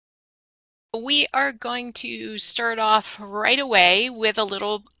We are going to start off right away with a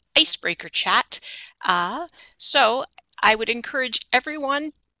little icebreaker chat. So I would encourage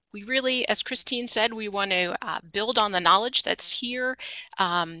everyone, we really, as Christine said, we want to build on the knowledge that's here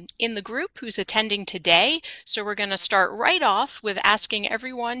in the group who's attending today. So we're going to start right off with asking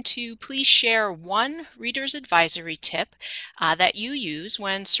everyone to please share one reader's advisory tip that you use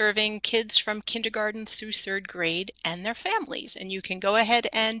when serving kids from kindergarten through third grade and their families. And you can go ahead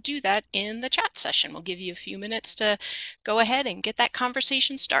and do that in the chat session. We'll give you a few minutes to go ahead and get that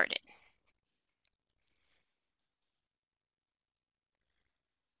conversation started.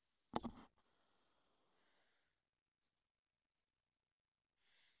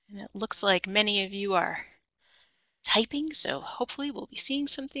 And it looks like many of you are typing, so hopefully we'll be seeing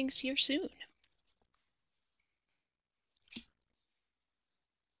some things here soon.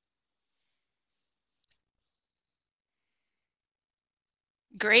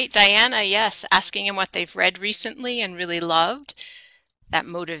 Great, Diana, yes, asking them what they've read recently and really loved. That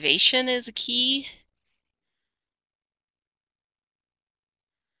motivation is a key.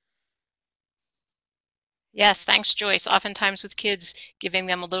 Yes, thanks, Joyce. Oftentimes with kids, giving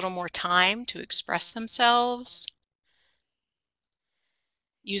them a little more time to express themselves.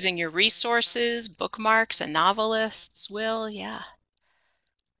 Using your resources, bookmarks, and novelists will, yeah.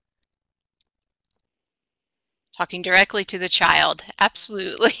 Talking directly to the child,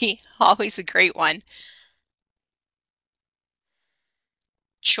 absolutely. Always a great one.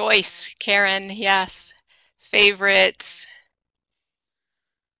 Choice, Karen, yes. Favorites,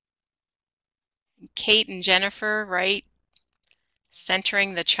 Kate and Jennifer, right?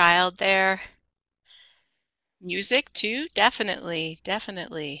 Centering the child there. Music too, definitely,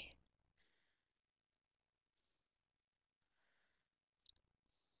 definitely.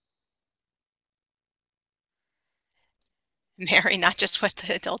 Mary, not just what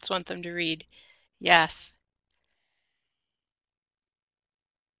the adults want them to read. Yes.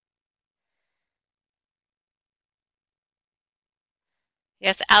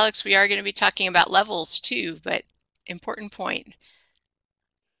 Yes, Alex, we are going to be talking about levels too, but important point.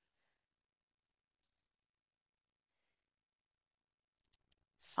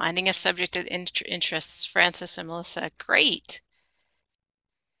 Finding a subject that interests Francis and Melissa. Great.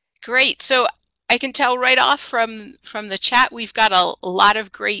 Great. So I can tell right off from the chat, we've got a lot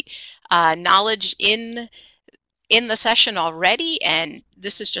of great knowledge in the session already, and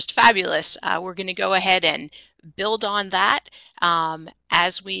this is just fabulous. We're going to go ahead and build on that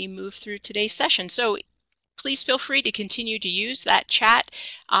as we move through today's session. So please feel free to continue to use that chat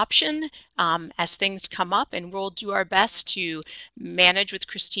option as things come up, and we'll do our best to manage with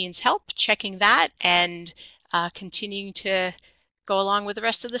Christine's help, checking that and continuing to go along with the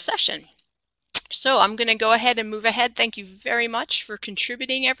rest of the session. So I'm going to go ahead and move ahead. Thank you very much for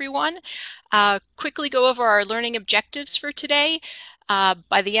contributing, everyone. Quickly go over our learning objectives for today.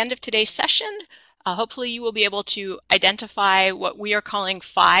 By the end of today's session, hopefully you will be able to identify what we are calling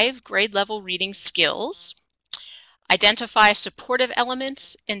 5 grade level reading skills, identify supportive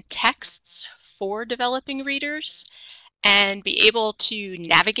elements in texts for developing readers, and be able to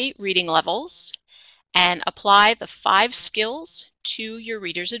navigate reading levels and apply the 5 skills to your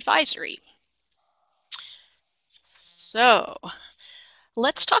reader's advisory. So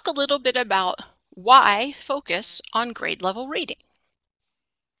let's talk a little bit about why focus on grade level reading.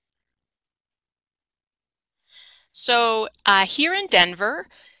 So here in Denver,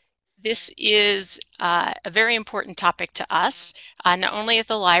 this is a very important topic to us, not only at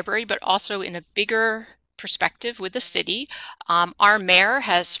the library, but also in a bigger perspective with the city. Our mayor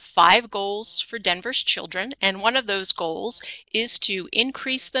has 5 goals for Denver's children, and one of those goals is to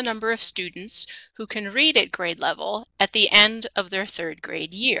increase the number of students who can read at grade level at the end of their 3rd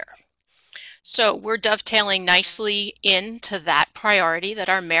grade year. So we're dovetailing nicely into that priority that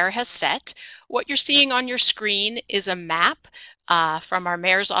our mayor has set. What you're seeing on your screen is a map from our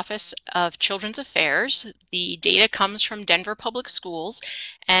Mayor's Office of Children's Affairs. The data comes from Denver Public Schools,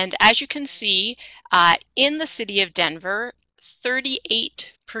 and as you can see, in the city of Denver,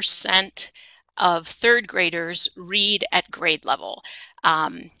 38% of 3rd graders read at grade level.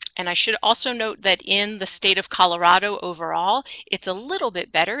 And I should also note that in the state of Colorado overall, it's a little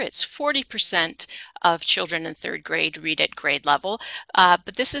bit better. It's 40% of children in 3rd grade read at grade level,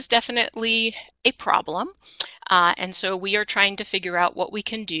 but this is definitely a problem. And so we are trying to figure out what we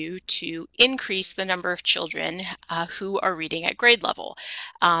can do to increase the number of children who are reading at grade level.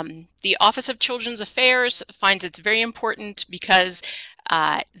 The Office of Children's Affairs finds it's very important because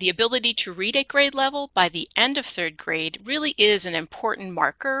The ability to read at grade level by the end of third grade really is an important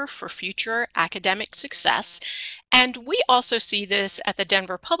marker for future academic success. And we also see this at the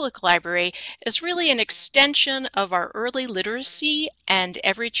Denver Public Library as really an extension of our early literacy and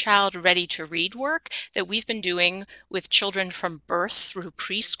Every Child Ready to Read work that we've been doing with children from birth through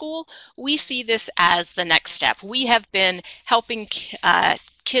preschool. We see this as the next step. We have been helping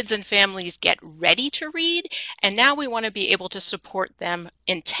kids and families get ready to read, and now we want to be able to support them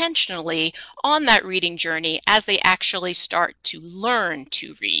intentionally on that reading journey as they actually start to learn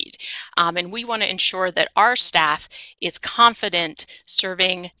to read. And we want to ensure that our staff is confident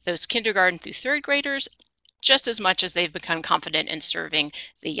serving those kindergarten through third graders just as much as they've become confident in serving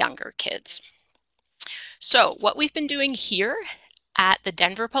the younger kids. So what we've been doing here at the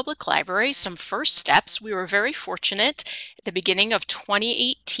Denver Public Library, some first steps. We were very fortunate at the beginning of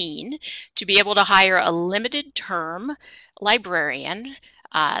 2018 to be able to hire a limited term librarian.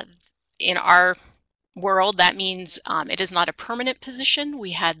 In our world, that means it is not a permanent position.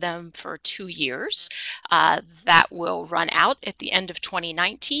 We had them for 2 years. That will run out at the end of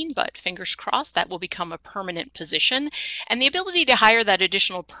 2019, but fingers crossed that will become a permanent position. And the ability to hire that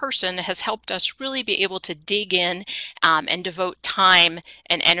additional person has helped us really be able to dig in and devote time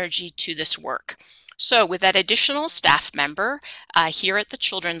and energy to this work. So with that additional staff member here at the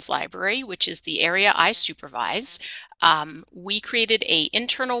Children's Library, which is the area I supervise, we created an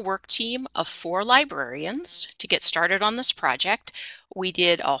internal work team of 4 librarians to get started on this project. We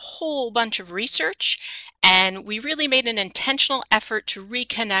did a whole bunch of research, and we really made an intentional effort to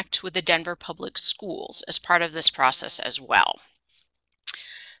reconnect with the Denver Public Schools as part of this process as well.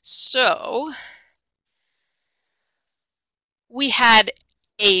 So we had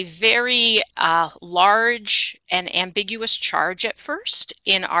a very large and ambiguous charge at first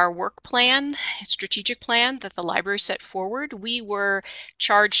in our work plan, strategic plan that the library set forward. We were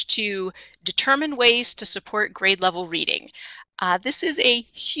charged to determine ways to support grade level reading. This is a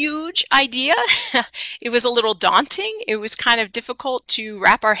huge idea. It was a little daunting. It was kind of difficult to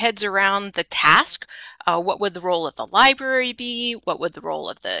wrap our heads around the task. What would the role of the library be? What would the role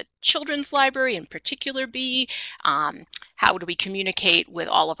of the children's library in particular be? How do we communicate with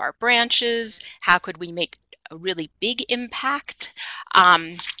all of our branches? How could we make a really big impact?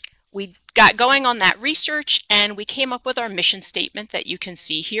 We got going on that research, and we came up with our mission statement that you can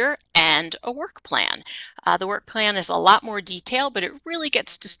see here and a work plan. The work plan is a lot more detailed, but it really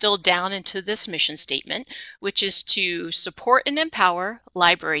gets distilled down into this mission statement, which is to support and empower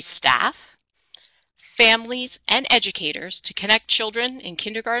library staff, families, and educators to connect children in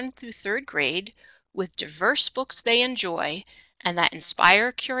kindergarten through third grade with diverse books they enjoy and that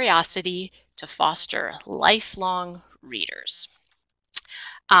inspire curiosity to foster lifelong readers.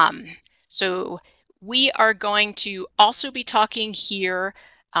 So we are going to also be talking here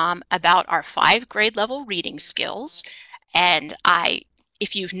about our 5 grade level reading skills. And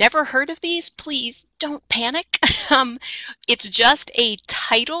if you've never heard of these, please don't panic. It's just a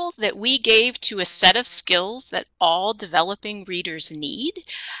title that we gave to a set of skills that all developing readers need.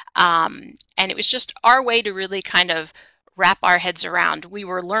 And it was just our way to really kind of wrap our heads around. We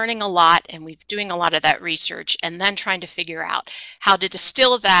were learning a lot, and we're doing a lot of that research, and then trying to figure out how to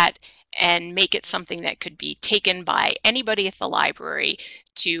distill that and make it something that could be taken by anybody at the library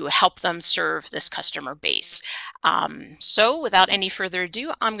to help them serve this customer base. So without any further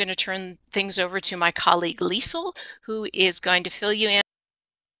ado, I'm going to turn things over to my colleague Liesel, who is going to fill you in.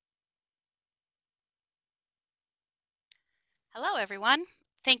 Hello, everyone.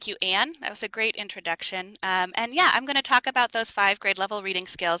 Thank you, Anne. That was a great introduction. And yeah, I'm going to talk about those 5 grade level reading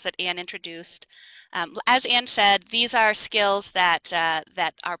skills that Anne introduced. As Anne said, these are skills that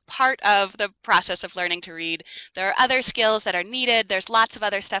are part of the process of learning to read. There are other skills that are needed. There's lots of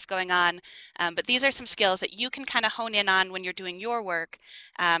other stuff going on, but these are some skills that you can kind of hone in on when you're doing your work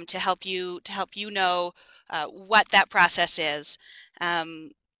to help you know what that process is.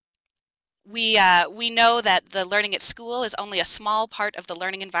 We know that the learning at school is only a small part of the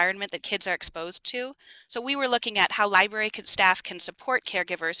learning environment that kids are exposed to. So we were looking at how library staff can support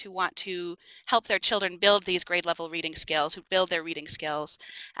caregivers who want to help their children build these grade level reading skills, who build their reading skills.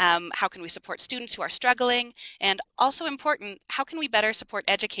 How can we support students who are struggling? And also important, how can we better support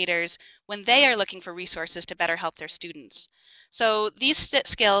educators when they are looking for resources to better help their students? So these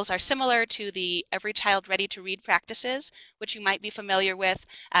skills are similar to the Every Child Ready to Read practices, which you might be familiar with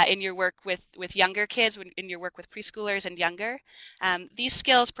in your work with younger kids, in your work with preschoolers and younger. These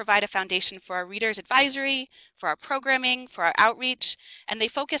skills provide a foundation for our readers advisory, for our programming, for our outreach, and they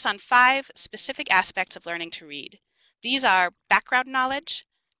focus on 5 specific aspects of learning to read. These are background knowledge,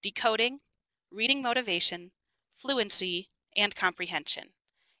 decoding, reading motivation, fluency, and comprehension.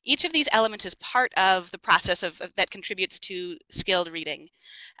 Each of these elements is part of the process that contributes to skilled reading.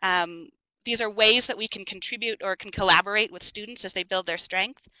 These are ways that we can contribute or can collaborate with students as they build their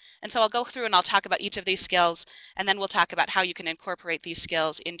strength. And so I'll go through and I'll talk about each of these skills, and then we'll talk about how you can incorporate these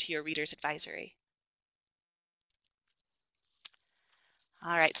skills into your reader's advisory.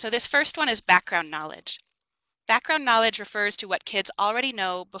 All right, so this first one is background knowledge. Background knowledge refers to what kids already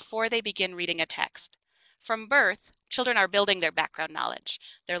know before they begin reading a text. From birth, children are building their background knowledge.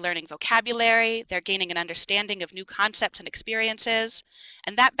 They're learning vocabulary, they're gaining an understanding of new concepts and experiences,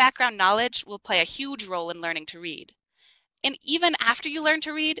 and that background knowledge will play a huge role in learning to read. And even after you learn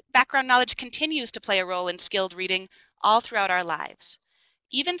to read, background knowledge continues to play a role in skilled reading all throughout our lives.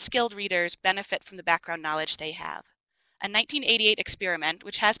 Even skilled readers benefit from the background knowledge they have. A 1988 experiment,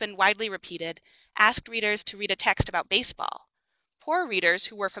 which has been widely repeated, asked readers to read a text about baseball. Poor readers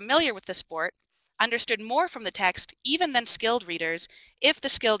who were familiar with the sport understood more from the text even than skilled readers if the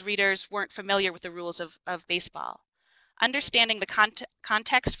skilled readers weren't familiar with the rules of baseball. Understanding the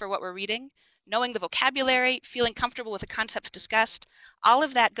context for what we're reading, knowing the vocabulary, feeling comfortable with the concepts discussed, all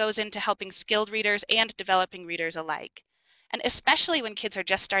of that goes into helping skilled readers and developing readers alike. And especially when kids are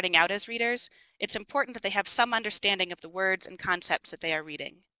just starting out as readers, it's important that they have some understanding of the words and concepts that they are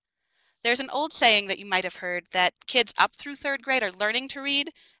reading. There's an old saying that you might have heard that kids up through 3rd grade are learning to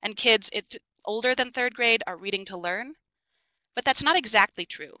read, and kids older than 3rd grade are reading to learn. But that's not exactly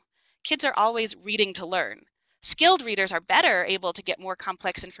true. Kids are always reading to learn. Skilled readers are better able to get more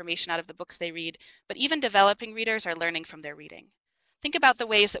complex information out of the books they read, but even developing readers are learning from their reading. Think about the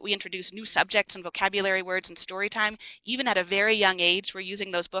ways that we introduce new subjects and vocabulary words in story time. Even at a very young age, we're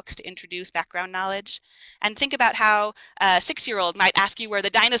using those books to introduce background knowledge. And think about how a 6-year-old might ask you where the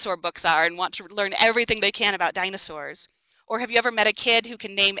dinosaur books are and want to learn everything they can about dinosaurs. Or have you ever met a kid who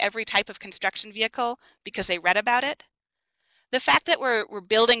can name every type of construction vehicle because they read about it? The fact that we're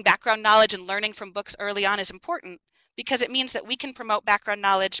building background knowledge and learning from books early on is important because it means that we can promote background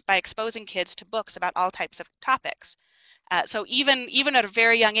knowledge by exposing kids to books about all types of topics. So even at a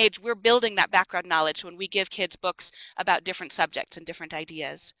very young age, we're building that background knowledge when we give kids books about different subjects and different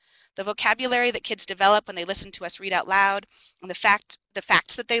ideas. The vocabulary that kids develop when they listen to us read out loud, and the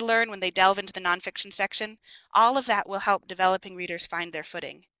facts that they learn when they delve into the nonfiction section, all of that will help developing readers find their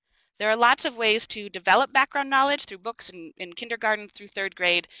footing. There are lots of ways to develop background knowledge through books in kindergarten through 3rd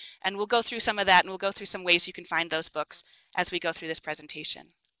grade, and we'll go through some of that, and we'll go through some ways you can find those books as we go through this presentation.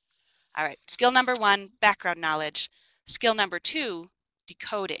 All right, skill number 1, background knowledge. Skill number 2,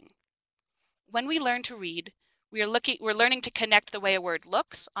 decoding. When we learn to read, we're learning to connect the way a word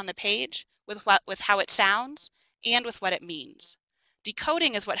looks on the page with how it sounds and with what it means.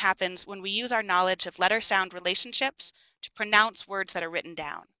 Decoding is what happens when we use our knowledge of letter-sound relationships to pronounce words that are written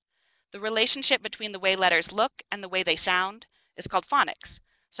down. The relationship between the way letters look and the way they sound is called phonics.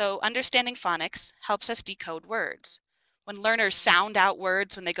 So understanding phonics helps us decode words. When learners sound out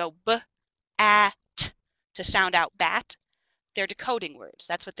words when they go b, a, t to sound out bat, they're decoding words.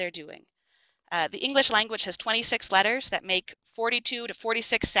 That's what they're doing. The English language has 26 letters that make 42 to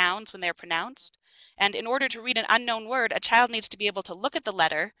 46 sounds when they're pronounced. And in order to read an unknown word, a child needs to be able to look at the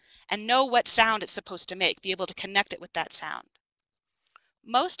letter and know what sound it's supposed to make, be able to connect it with that sound.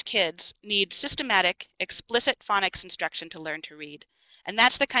 Most kids need systematic, explicit phonics instruction to learn to read, and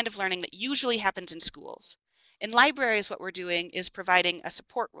that's the kind of learning that usually happens in schools. In libraries, what we're doing is providing a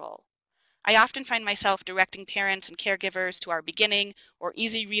support role. I often find myself directing parents and caregivers to our beginning or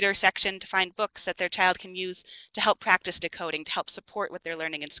easy reader section to find books that their child can use to help practice decoding, to help support what they're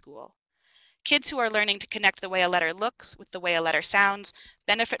learning in school. Kids who are learning to connect the way a letter looks with the way a letter sounds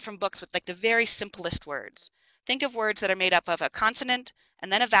benefit from books with like the very simplest words. Think of words that are made up of a consonant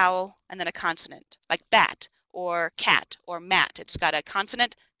and then a vowel and then a consonant, like bat or cat or mat. It's got a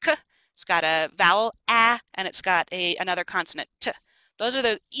consonant k, it's got a vowel a, and it's got another consonant t. Those are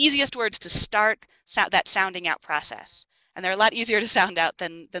the easiest words to start that sounding out process. And they're a lot easier to sound out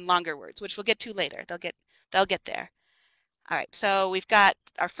than longer words, which we'll get to later. They'll get there. All right, so we've got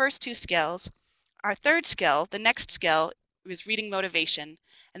our first 2 skills. Our 3rd skill, the next skill, is reading motivation.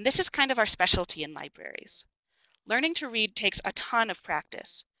 And this is kind of our specialty in libraries. Learning to read takes a ton of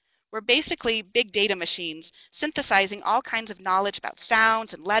practice. We're basically big data machines synthesizing all kinds of knowledge about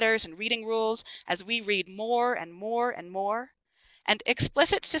sounds and letters and reading rules as we read more and more and more. And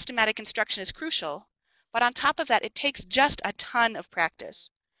explicit systematic instruction is crucial, but on top of that, it takes just a ton of practice.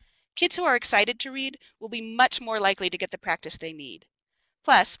 Kids who are excited to read will be much more likely to get the practice they need.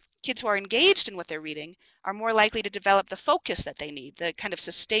 Plus, kids who are engaged in what they're reading are more likely to develop the focus that they need, the kind of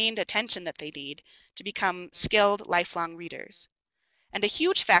sustained attention that they need to become skilled, lifelong readers. And a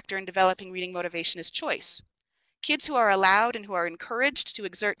huge factor in developing reading motivation is choice. Kids who are allowed and who are encouraged to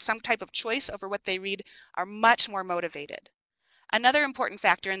exert some type of choice over what they read are much more motivated. Another important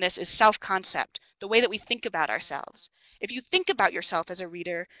factor in this is self-concept, the way that we think about ourselves. If you think about yourself as a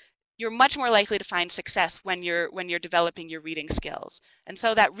reader, you're much more likely to find success when you're developing your reading skills. And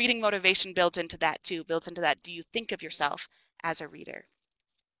so that reading motivation builds into that too, builds into that, do you think of yourself as a reader?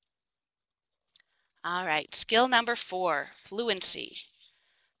 All right, skill number 4, fluency.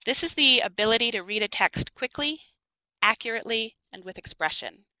 This is the ability to read a text quickly, accurately, and with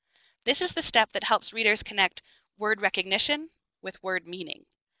expression. This is the step that helps readers connect word recognition with word meaning.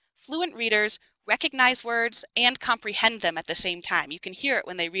 Fluent readers recognize words and comprehend them at the same time. You can hear it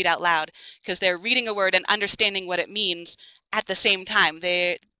when they read out loud because they're reading a word and understanding what it means at the same time.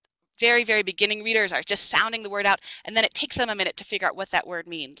 Very beginning readers are just sounding the word out, and then it takes them a minute to figure out what that word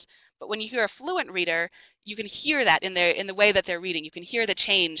means. But when you hear a fluent reader, you can hear that in the way that they're reading. You can hear the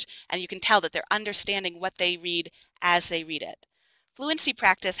change, and you can tell that they're understanding what they read as they read it. Fluency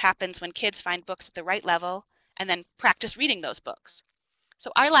practice happens when kids find books at the right level and then practice reading those books.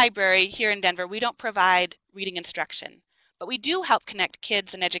 So our library here in Denver, we don't provide reading instruction, but we do help connect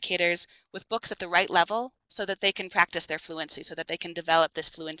kids and educators with books at the right level so that they can practice their fluency, so that they can develop this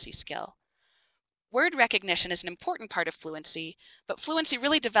fluency skill. Word recognition is an important part of fluency, but fluency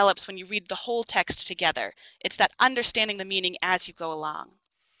really develops when you read the whole text together. It's that understanding the meaning as you go along.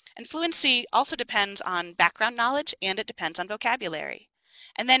 And fluency also depends on background knowledge, and it depends on vocabulary.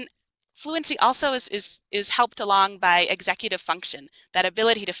 And then fluency also is helped along by executive function, that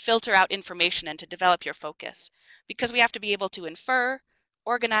ability to filter out information and to develop your focus, because we have to be able to infer,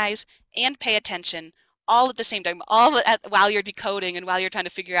 organize, and pay attention all at the same time, while you're decoding and while you're trying to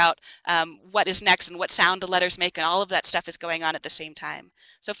figure out what is next and what sound the letters make, and all of that stuff is going on at the same time.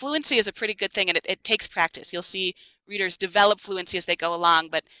 So fluency is a pretty good thing, and it takes practice. You'll see readers develop fluency as they go along,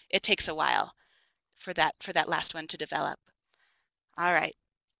 but it takes a while for that last one to develop. All right.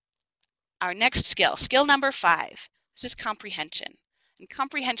 Our next skill, skill number 5, this is comprehension. And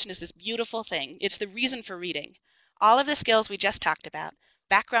comprehension is this beautiful thing. It's the reason for reading. All of the skills we just talked about,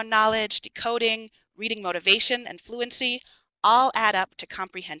 background knowledge, decoding, reading motivation, and fluency, all add up to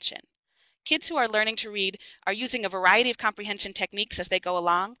comprehension. Kids who are learning to read are using a variety of comprehension techniques as they go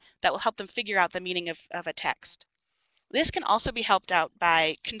along that will help them figure out the meaning of a text. This can also be helped out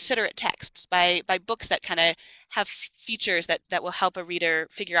by considerate texts, by books that kind of have features that will help a reader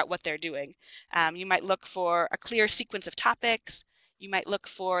figure out what they're doing. You might look for a clear sequence of topics. You might look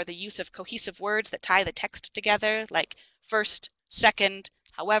for the use of cohesive words that tie the text together, like first, second,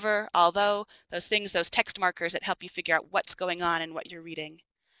 however, although, those things, those text markers that help you figure out what's going on and what you're reading.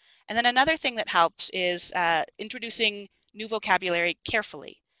 And then another thing that helps is introducing new vocabulary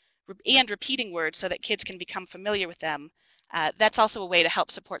carefully and repeating words so that kids can become familiar with them. That's also a way to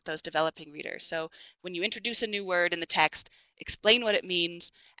help support those developing readers. So when you introduce a new word in the text, explain what it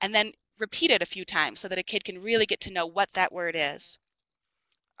means, and then repeat it a few times so that a kid can really get to know what that word is.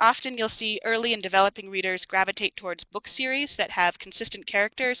 Often you'll see early and developing readers gravitate towards book series that have consistent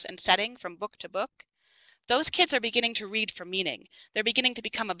characters and setting from book to book. Those kids are beginning to read for meaning. They're beginning to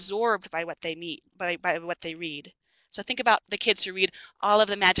become absorbed by what they by what they read. So think about the kids who read all of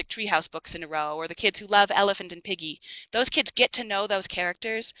the Magic Treehouse books in a row, or the kids who love Elephant and Piggy. Those kids get to know those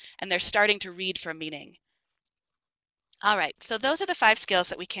characters, and they're starting to read for meaning. All right, so those are the 5 skills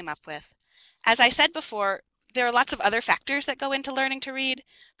that we came up with. As I said before, there are lots of other factors that go into learning to read,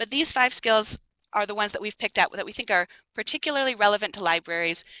 but these 5 skills are the ones that we've picked out that we think are particularly relevant to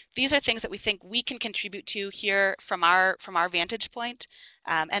libraries. These are things that we think we can contribute to here from our vantage point,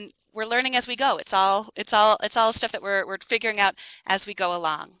 and we're learning as we go. It's all stuff that we're figuring out as we go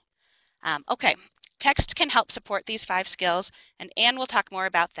along. Okay, text can help support these 5 skills, and Anne will talk more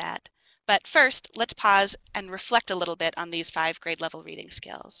about that. But first, let's pause and reflect a little bit on these 5 grade level reading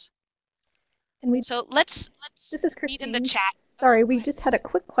skills. And so let's this is meet in Christine. the chat. Sorry, we just had a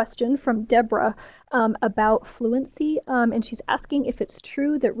quick question from Deborah about fluency, and she's asking if it's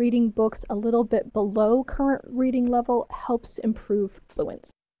true that reading books a little bit below current reading level helps improve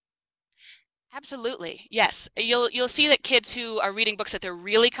fluency. Absolutely, yes. You'll see that kids who are reading books that they're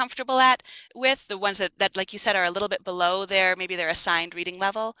really comfortable with, the ones that like you said are a little bit below maybe their assigned reading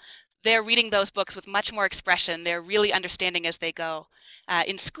level, they're reading those books with much more expression. They're really understanding as they go.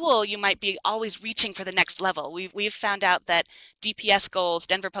 In school, you might be always reaching for the next level. We've found out that DPS goals,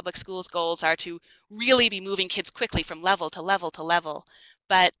 Denver Public Schools goals, are to really be moving kids quickly from level to level to level.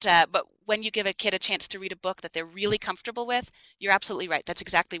 But when you give a kid a chance to read a book that they're really comfortable with, you're absolutely right. That's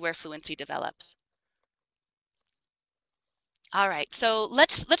exactly where fluency develops. All right, so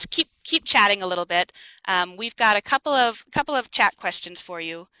let's keep chatting a little bit. We've got a couple of chat questions for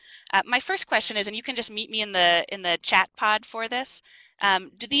you. My first question is, and you can just meet me in the chat pod for this.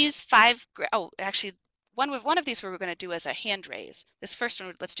 Do these actually one of these we're going to do as a hand raise. This first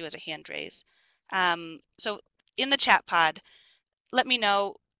one let's do as a hand raise. So in the chat pod, let me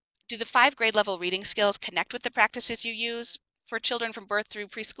know, do the 5 grade level reading skills connect with the practices you use for children from birth through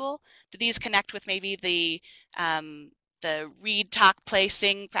preschool? Do these connect with maybe the read, talk, play,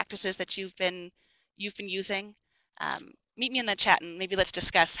 sing practices that you've been using? Meet me in the chat and maybe let's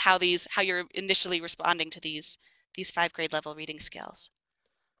discuss how you're initially responding to these 5 grade level reading skills.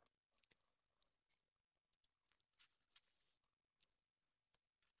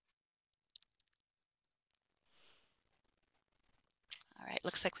 All right,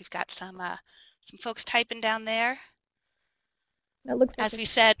 looks like we've got some folks typing down there. It looks like as we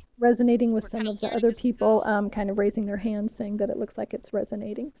said, resonating with some of the other people, kind of raising their hands, saying that it looks like it's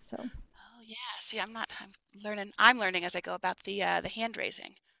resonating. So. Oh yeah, see, I'm learning as I go about the hand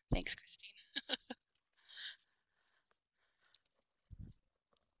raising. Thanks, Christine.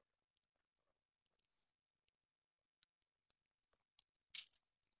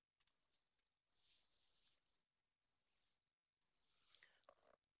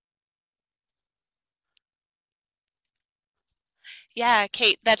 Yeah,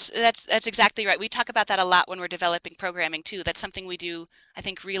 Kate, that's exactly right. We talk about that a lot when we're developing programming too. That's something we do, I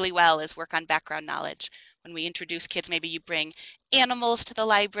think, really well is work on background knowledge. When we introduce kids, maybe you bring animals to the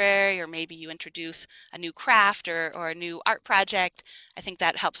library, or maybe you introduce a new craft or a new art project. I think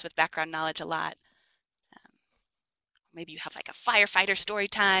that helps with background knowledge a lot. Maybe you have like a firefighter story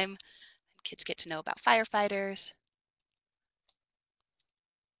time. Kids get to know about firefighters.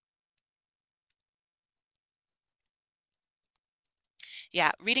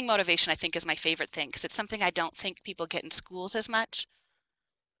 Yeah, reading motivation I think is my favorite thing because it's something I don't think people get in schools as much.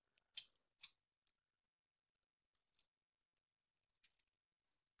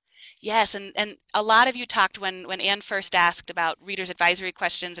 Yes, and a lot of you talked when Anne first asked about readers advisory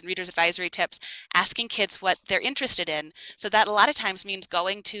questions and readers advisory tips, asking kids what they're interested in. So that a lot of times means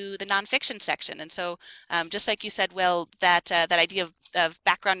going to the nonfiction section. And so just like you said, Will, that idea of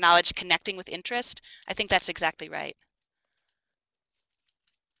background knowledge connecting with interest, I think that's exactly right.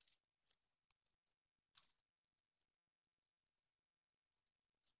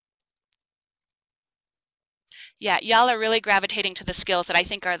 Yeah, y'all are really gravitating to the skills that I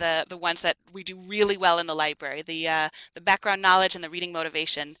think are the ones that we do really well in the library, the background knowledge and the reading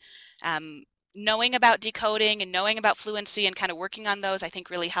motivation. Knowing about decoding and knowing about fluency and kind of working on those I think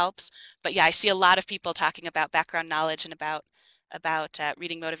really helps. But yeah, I see a lot of people talking about background knowledge and about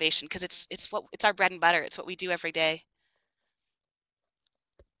reading motivation because it's our bread and butter. It's what we do every day.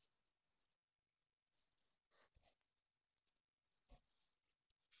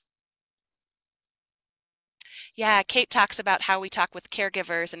 Yeah, Kate talks about how we talk with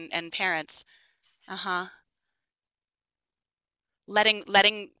caregivers and parents. Uh-huh.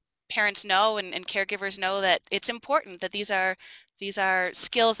 Letting parents know and caregivers know that it's important that these are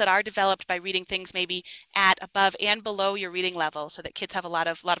skills that are developed by reading things maybe at, above, and below your reading level, so that kids have a lot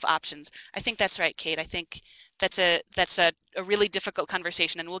of options. I think that's right, Kate. I think that's a really difficult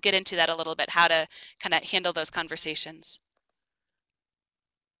conversation, and we'll get into that a little bit, how to kind of handle those conversations.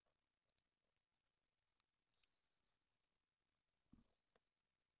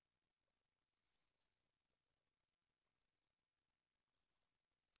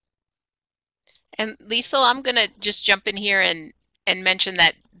 And Lisa, I'm going to just jump in here and mention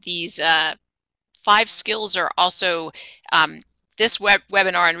that these 5 skills are also this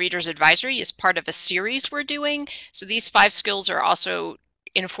webinar on Reader's Advisory is part of a series we're doing. So these 5 skills are also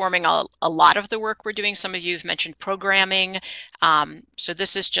informing a lot of the work we're doing. Some of you have mentioned programming. So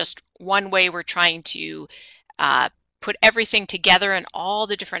this is just one way we're trying to put everything together in all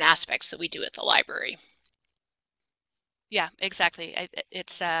the different aspects that we do at the library. Yeah, exactly.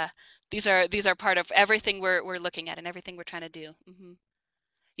 These are part of everything we're looking at and everything we're trying to do. Mm-hmm.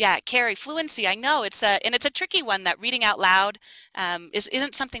 Yeah, Carrie, fluency. I know it's a tricky one. That reading out loud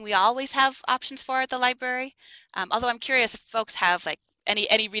isn't something we always have options for at the library. Although I'm curious if folks have like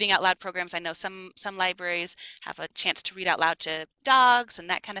any reading out loud programs. I know some libraries have a chance to read out loud to dogs and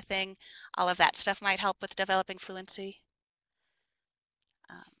that kind of thing. All of that stuff might help with developing fluency.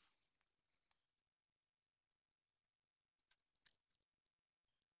 Um,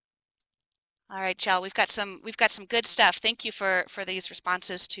 All right, y'all. We've got some good stuff. Thank you for these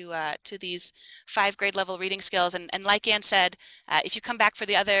responses to these 5 grade level reading skills. And like Anne said, if you come back for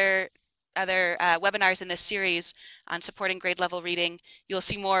the other webinars in this series on supporting grade level reading, you'll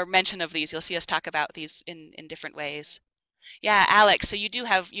see more mention of these. You'll see us talk about these in different ways. Yeah, Alex, so you do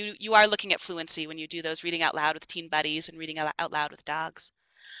have, you are looking at fluency when you do those reading out loud with teen buddies and reading out loud with dogs.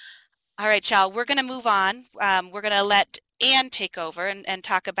 All right, y'all, we're going to move on. We're going to let Anne take over and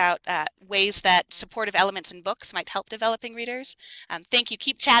talk about ways that supportive elements in books might help developing readers. Thank you.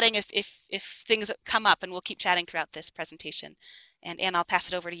 Keep chatting if things come up, and we'll keep chatting throughout this presentation. And Anne, I'll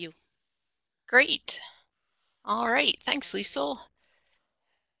pass it over to you. Great. All right. Thanks, Liesl.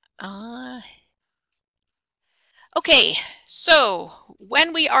 Okay, so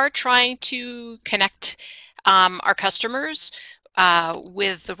when we are trying to connect our customers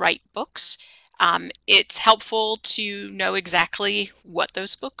with the right books, it's helpful to know exactly what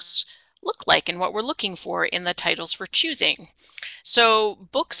those books look like and what we're looking for in the titles we're choosing. So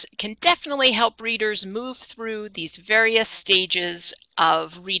books can definitely help readers move through these various stages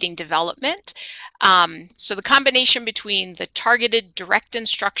of reading development. So the combination between the targeted direct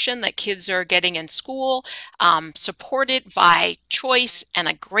instruction that kids are getting in school, supported by choice and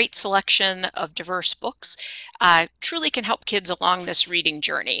a great selection of diverse books, truly can help kids along this reading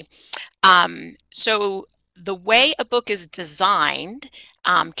journey. So the way a book is designed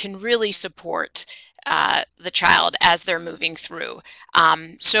can really support the child as they're moving through.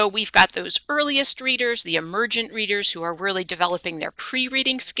 So we've got those earliest readers, the emergent readers who are really developing their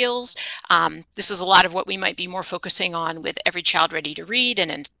pre-reading skills. This is a lot of what we might be more focusing on with Every Child Ready to Read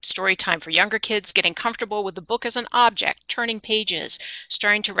and in Story Time for Younger Kids, getting comfortable with the book as an object, turning pages,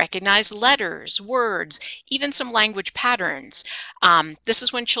 starting to recognize letters, words, even some language patterns. This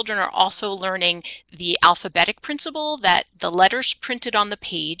is when children are also learning the alphabetic principle that the letters printed on the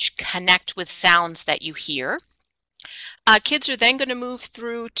page connect with sounds that you hear. Kids are then going to move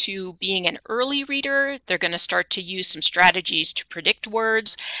through to being an early reader. They're going to start to use some strategies to predict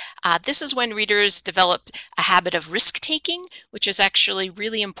words. This is when readers develop a habit of risk-taking, which is actually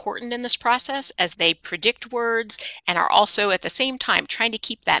really important in this process as they predict words and are also at the same time trying to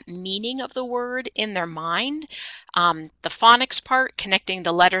keep that meaning of the word in their mind. The phonics part, connecting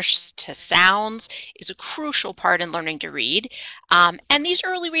the letters to sounds, is a crucial part in learning to read. And these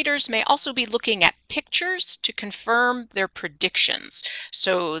early readers may also be looking at pictures to confirm their predictions.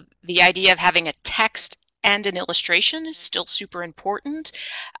 So the idea of having a text and an illustration is still super important.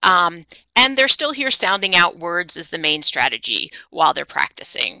 And they're still here sounding out words as the main strategy while they're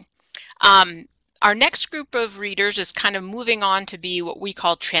practicing. Our next group of readers is kind of moving on to be what we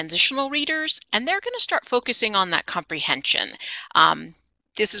call transitional readers, and they're going to start focusing on that comprehension.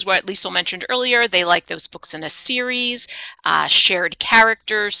 This is what Liesl mentioned earlier. They like those books in a series. Shared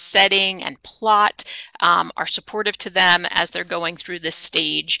characters, setting, and plot are supportive to them as they're going through this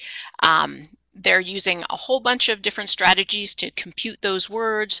stage. They're using a whole bunch of different strategies to compute those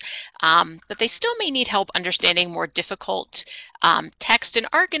words, but they still may need help understanding more difficult text and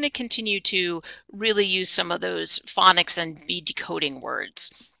are going to continue to really use some of those phonics and be decoding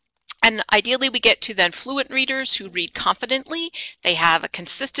words. And ideally, we get to then fluent readers who read confidently. They have a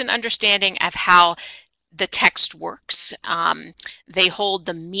consistent understanding of how the text works. They hold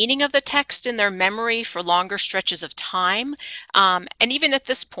the meaning of the text in their memory for longer stretches of time. And even at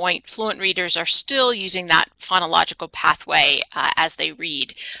this point, fluent readers are still using that phonological pathway as they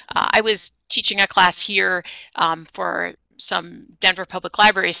read. I was teaching a class here for some Denver Public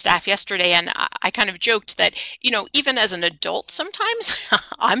Library staff yesterday, and I kind of joked that, you know, even as an adult, sometimes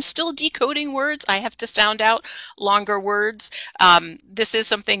I'm still decoding words. I have to sound out longer words. This is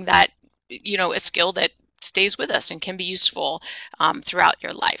something that, you know, a skill that stays with us and can be useful throughout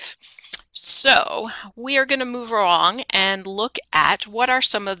your life. So we are going to move along and look at what are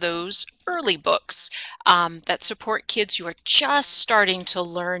some of those early books that support kids who are just starting to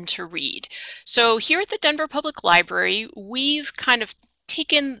learn to read. So here at the Denver Public Library, we've kind of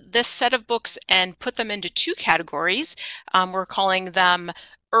taken this set of books and put them into two categories. We're calling them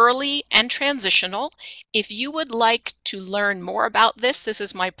early and transitional. If you would like to learn more about this, this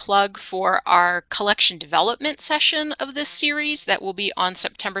is my plug for our collection development session of this series that will be on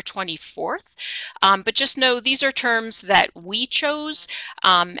September 24th. But just know these are terms that we chose,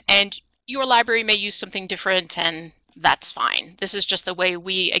 and your library may use something different, and that's fine. This is just the way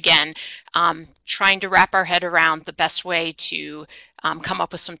we, again, trying to wrap our head around the best way to come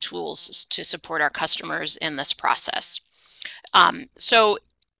up with some tools to support our customers in this process. So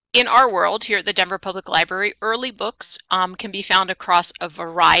in our world here at the Denver Public Library, early books can be found across a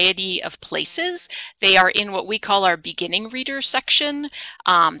variety of places. They are in what we call our beginning reader section.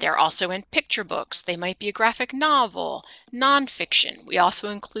 They're also in picture books. They might be a graphic novel, nonfiction. We also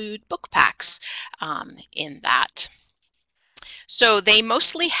include book packs in that. So they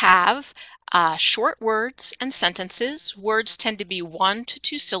mostly have short words and sentences. Words tend to be 1 to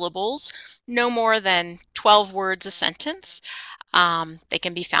 2 syllables, no more than 12 words a sentence. They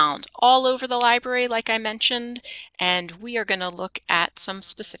can be found all over the library, like I mentioned, and we are going to look at some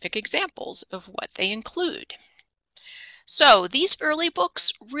specific examples of what they include. So these early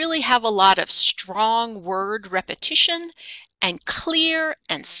books really have a lot of strong word repetition and clear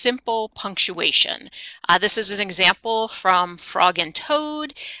and simple punctuation. This is an example from Frog and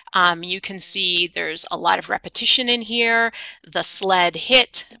Toad. You can see there's a lot of repetition in here. The sled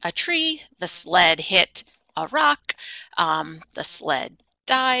hit a tree, the sled hit a rock, the sled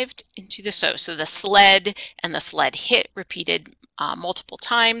dived into the snow. So the sled and the sled hit repeated multiple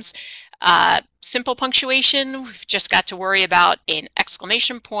times. Simple punctuation, we've just got to worry about an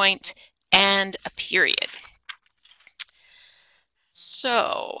exclamation point and a period.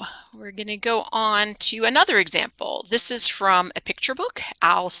 So we're going to go on to another example. This is from a picture book,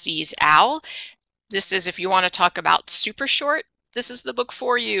 Owl Sees Owl. This is if you want to talk about super short, this is the book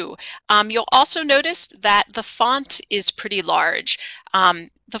for you. You'll also notice that the font is pretty large.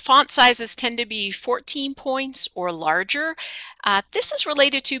 The font sizes tend to be 14 points or larger. This is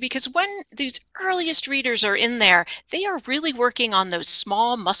related to because when these earliest readers are in there, they are really working on those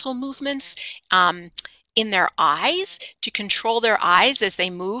small muscle movements in their eyes to control their eyes as they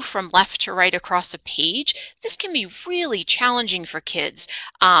move from left to right across a page. This can be really challenging for kids.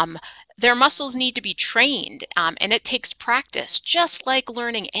 Their muscles need to be trained, and it takes practice, just like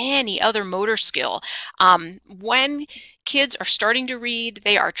learning any other motor skill. When kids are starting to read,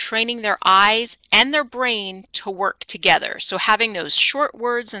 they are training their eyes and their brain to work together. So having those short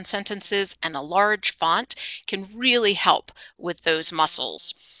words and sentences and a large font can really help with those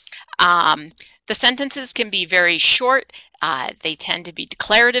muscles. The sentences can be very short. They tend to be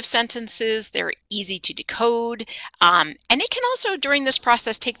declarative sentences. They're easy to decode. And it can also, during this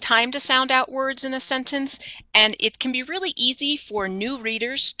process, take time to sound out words in a sentence. And it can be really easy for new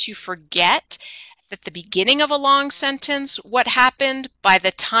readers to forget at the beginning of a long sentence what happened by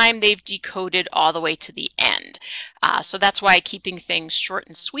the time they've decoded all the way to the end. So that's why keeping things short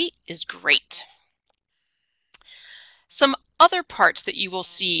and sweet is great. Some other parts that you will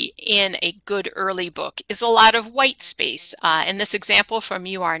see in a good early book is a lot of white space. In this example from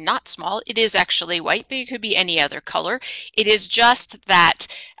You Are Not Small, it is actually white, but it could be any other color. It is just that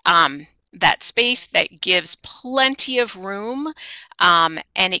that space that gives plenty of room, and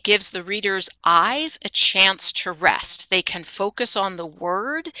it gives the reader's eyes a chance to rest. They can focus on the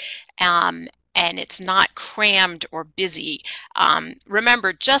word, and it's not crammed or busy.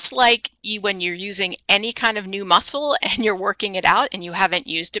 Remember, just like when you're using any kind of new muscle and you're working it out and you haven't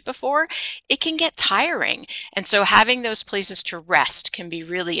used it before, it can get tiring. And so having those places to rest can be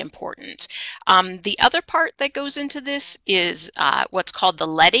really important. The other part that goes into this is what's called the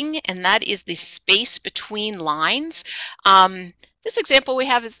leading, and that is the space between lines. This example we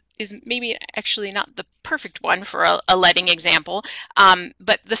have is maybe actually not the perfect one for a leading example,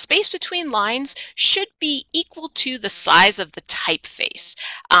 but the space between lines should be equal to the size of the typeface.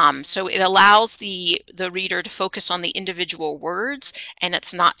 So it allows the reader to focus on the individual words, and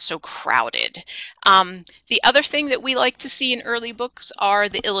it's not so crowded. The other thing that we like to see in early books are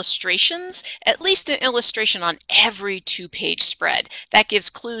the illustrations, at least an illustration on every 2-page spread. That gives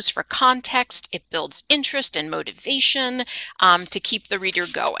clues for context, it builds interest and motivation to keep the reader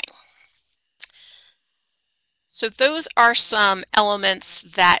going. So those are some elements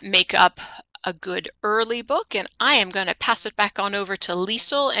that make up a good early book, and I am going to pass it back on over to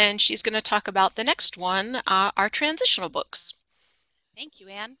Liesl, and she's going to talk about the next one, our transitional books. Thank you,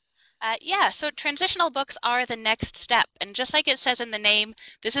 Anne. Yeah, so transitional books are the next step, and just like it says in the name,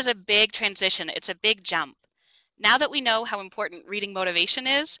 this is a big transition. It's a big jump. Now that we know how important reading motivation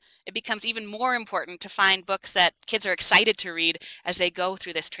is, it becomes even more important to find books that kids are excited to read as they go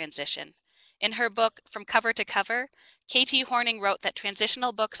through this transition. In her book, From Cover to Cover, K.T. Horning wrote that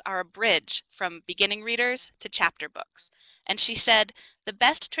transitional books are a bridge from beginning readers to chapter books. And she said, the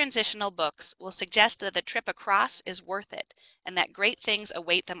best transitional books will suggest that the trip across is worth it and that great things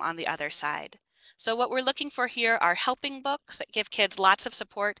await them on the other side. So what we're looking for here are helping books that give kids lots of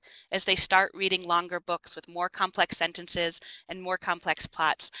support as they start reading longer books with more complex sentences and more complex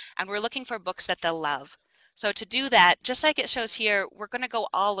plots. And we're looking for books that they'll love. So to do that, just like it shows here, we're going to go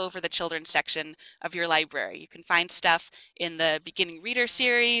all over the children's section of your library. You can find stuff in the beginning reader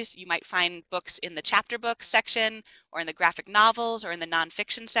series. You might find books in the chapter books section, or in the graphic novels, or in the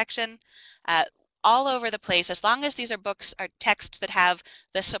nonfiction section. All over the place, as long as these are books or texts that have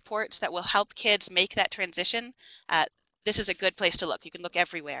the supports that will help kids make that transition, this is a good place to look. You can look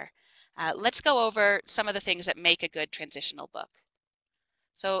everywhere. Let's go over some of the things that make a good transitional book.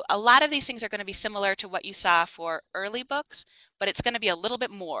 So a lot of these things are going to be similar to what you saw for early books, but it's going to be a little bit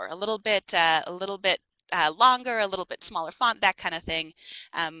more, a little bit longer, a little bit smaller font, that kind of thing.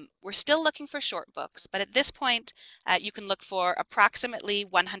 We're still looking for short books, but at this point, you can look for approximately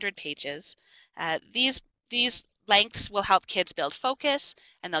 100 pages. These lengths will help kids build focus,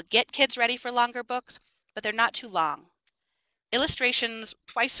 and they'll get kids ready for longer books, but they're not too long. Illustrations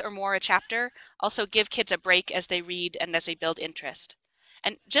twice or more a chapter also give kids a break as they read and as they build interest.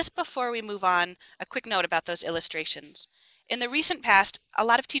 And just before we move on, a quick note about those illustrations. In the recent past, a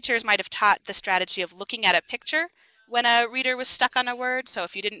lot of teachers might have taught the strategy of looking at a picture when a reader was stuck on a word. So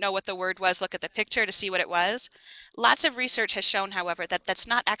if you didn't know what the word was, look at the picture to see what it was. Lots of research has shown, however, that that's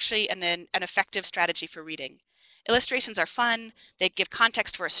not actually an effective strategy for reading. Illustrations are fun, they give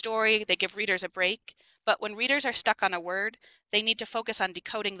context for a story, they give readers a break, but when readers are stuck on a word, they need to focus on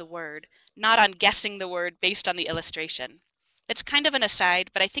decoding the word, not on guessing the word based on the illustration. It's kind of an aside,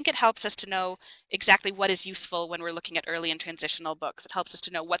 but I think it helps us to know exactly what is useful when we're looking at early and transitional books. It helps us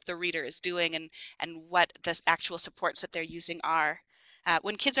to know what the reader is doing and what the actual supports that they're using are.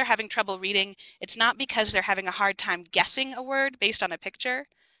 When kids are having trouble reading, it's not because they're having a hard time guessing a word based on a picture.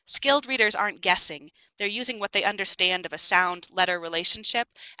 Skilled readers aren't guessing. They're using what they understand of a sound-letter relationship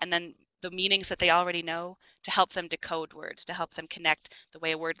and then the meanings that they already know to help them decode words, to help them connect the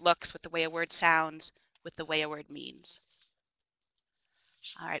way a word looks with the way a word sounds, with the way a word means.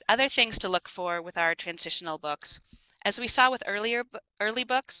 All right, other things to look for with our transitional books. As we saw with early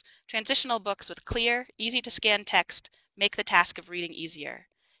books, transitional books with clear, easy to scan text make the task of reading easier.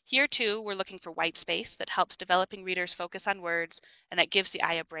 Here too, we're looking for white space that helps developing readers focus on words and that gives the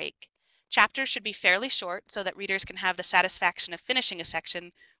eye a break. Chapters should be fairly short so that readers can have the satisfaction of finishing a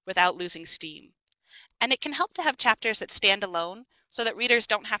section without losing steam. And it can help to have chapters that stand alone so that readers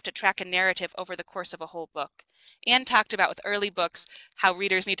don't have to track a narrative over the course of a whole book. Anne talked about with early books how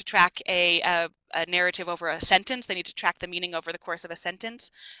readers need to track a narrative over a sentence. They need to track the meaning over the course of a sentence.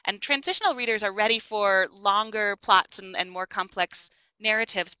 And transitional readers are ready for longer plots and more complex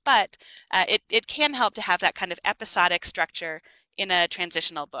narratives, but it can help to have that kind of episodic structure in a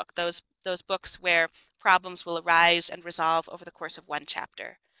transitional book, those books where problems will arise and resolve over the course of one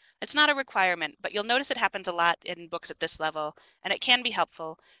chapter. It's not a requirement, but you'll notice it happens a lot in books at this level, and it can be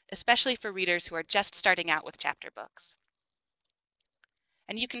helpful, especially for readers who are just starting out with chapter books.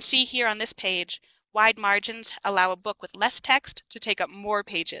 And you can see here on this page, wide margins allow a book with less text to take up more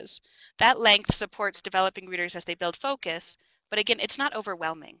pages. That length supports developing readers as they build focus, but again, it's not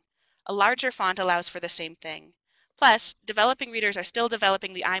overwhelming. A larger font allows for the same thing. Plus, developing readers are still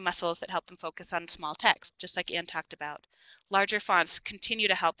developing the eye muscles that help them focus on small text, just like Anne talked about. Larger fonts continue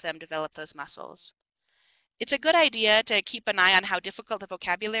to help them develop those muscles. It's a good idea to keep an eye on how difficult the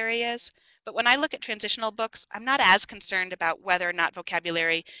vocabulary is, but when I look at transitional books, I'm not as concerned about whether or not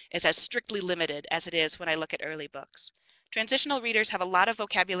vocabulary is as strictly limited as it is when I look at early books. Transitional readers have a lot of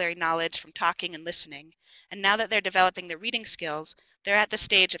vocabulary knowledge from talking and listening, and now that they're developing their reading skills, they're at the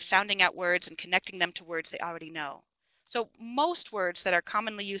stage of sounding out words and connecting them to words they already know. So most words that are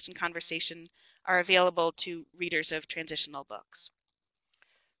commonly used in conversation are available to readers of transitional books.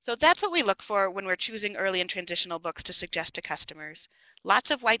 So that's what we look for when we're choosing early and transitional books to suggest to customers.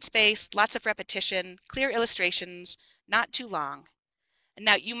 Lots of white space, lots of repetition, clear illustrations, not too long. And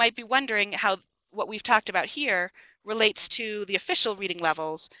now you might be wondering how what we've talked about here relates to the official reading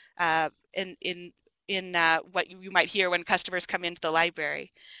levels in what you might hear when customers come into the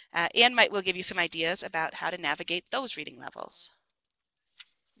library. Anne will give you some ideas about how to navigate those reading levels.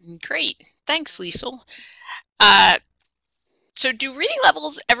 Great. Thanks, Liesl. So do reading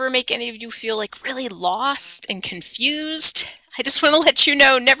levels ever make any of you feel like really lost and confused? I just want to let you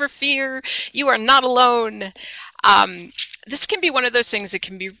know, never fear, you are not alone. This can be one of those things that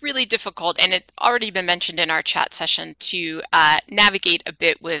can be really difficult, and it's already been mentioned in our chat session, to navigate a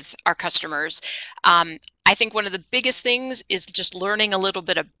bit with our customers. I think one of the biggest things is just learning a little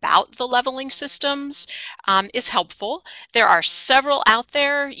bit about the leveling systems is helpful. There are several out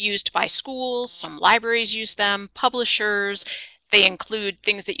there used by schools, some libraries use them, publishers. They include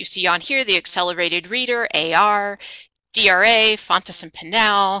things that you see on here, the Accelerated Reader, AR, DRA, Fontes and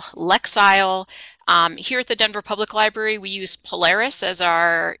Pinnell, Lexile. Here at the Denver Public Library, we use Polaris as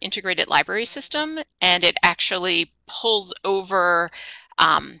our integrated library system, and it actually pulls over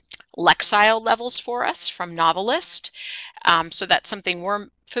Lexile levels for us from Novelist. So that's something we're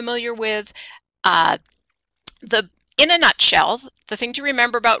familiar with. In a nutshell, the thing to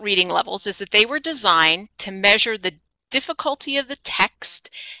remember about reading levels is that they were designed to measure the difficulty of the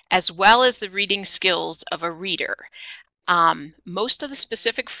text as well as the reading skills of a reader. Most of the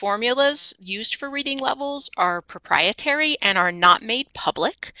specific formulas used for reading levels are proprietary and are not made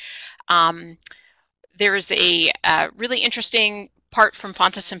public. There's a really interesting part from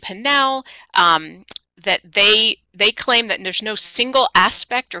Fontes and Pinnell that they claim that there's no single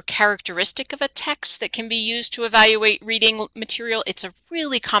aspect or characteristic of a text that can be used to evaluate reading material. It's a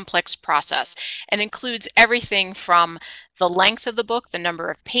really complex process and includes everything from the length of the book, the number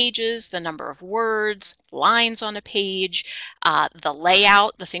of pages, the number of words, lines on a page, the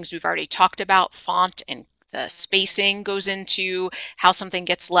layout, the things we've already talked about, font and the spacing goes into how something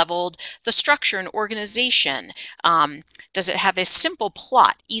gets leveled, the structure and organization. Does it have a simple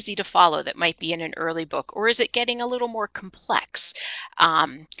plot, easy to follow, that might be in an early book, or is it getting a little more complex?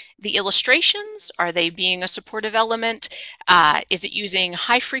 The illustrations, are they being a supportive element? Is it using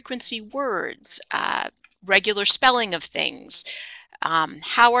high frequency words, regular spelling of things?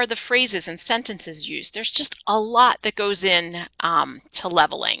 How are the phrases and sentences used? There's just a lot that goes in to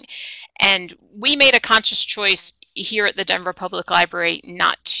leveling. And we made a conscious choice here at the Denver Public Library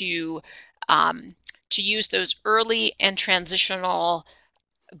not to use those early and transitional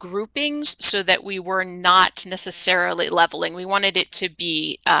groupings so that we were not necessarily leveling. We wanted it to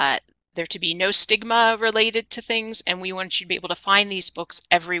be there to be no stigma related to things, and we want you to be able to find these books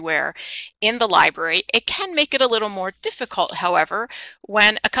everywhere in the library. It can make it a little more difficult, however,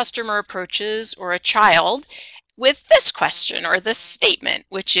 when a customer approaches or a child with this question or this statement,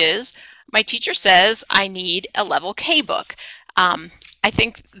 which is, my teacher says I need a level K book. I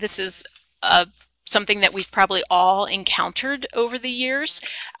think this is something that we've probably all encountered over the years.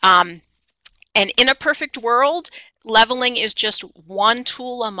 And in a perfect world, leveling is just one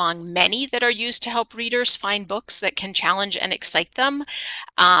tool among many that are used to help readers find books that can challenge and excite them.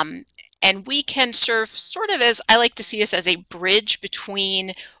 And we can serve sort of as, I like to see us as a bridge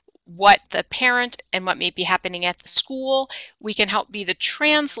between what the parent and what may be happening at the school. We can help be the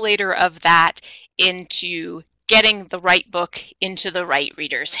translator of that into getting the right book into the right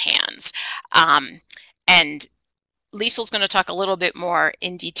reader's hands. And Liesel's going to talk a little bit more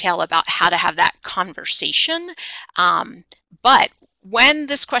in detail about how to have that conversation. But when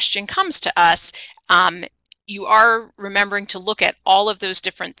this question comes to us, you are remembering to look at all of those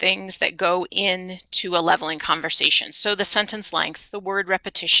different things that go into a leveling conversation. So the sentence length, the word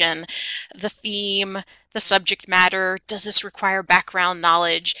repetition, the theme, the subject matter, does this require background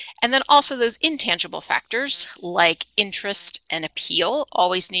knowledge? And then also those intangible factors like interest and appeal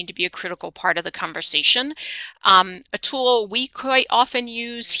always need to be a critical part of the conversation. A tool we quite often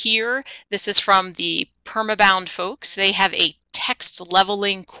use here, this is from the Permabound folks. They have a text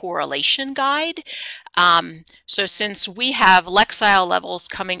leveling correlation guide. So since we have Lexile levels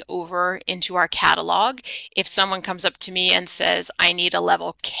coming over into our catalog, if someone comes up to me and says, I need a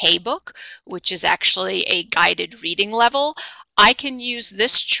level K book, which is actually a guided reading level, I can use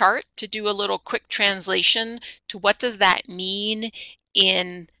this chart to do a little quick translation to what does that mean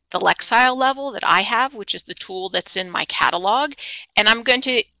in the Lexile level that I have, which is the tool that's in my catalog. And I'm going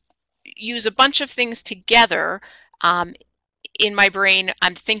to use a bunch of things together. In my brain,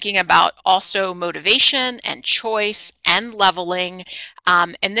 I'm thinking about also motivation and choice and leveling.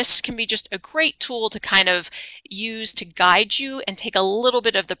 And this can be just a great tool to kind of use to guide you and take a little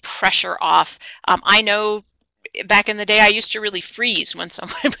bit of the pressure off. I know back in the day, I used to really freeze when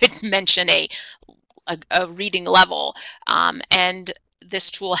someone would mention a reading level. And this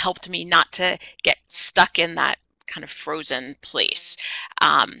tool helped me not to get stuck in that kind of frozen place.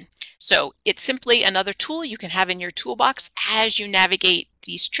 So it's simply another tool you can have in your toolbox as you navigate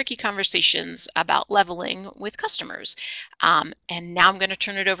these tricky conversations about leveling with customers. And now I'm going to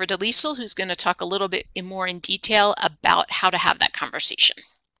turn it over to Liesel, who's going to talk a little bit more in detail about how to have that conversation.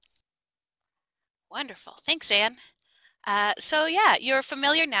 Wonderful. Thanks, Anne. So yeah, you're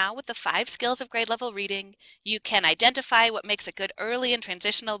familiar now with the 5 skills of grade level reading. You can identify what makes a good early and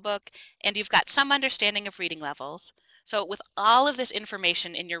transitional book, and you've got some understanding of reading levels. So with all of this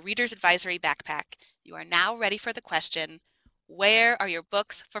information in your Reader's Advisory backpack, you are now ready for the question, where are your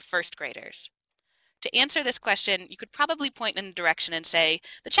books for first graders? To answer this question, you could probably point in a direction and say,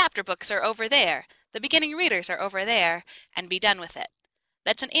 the chapter books are over there, the beginning readers are over there, and be done with it.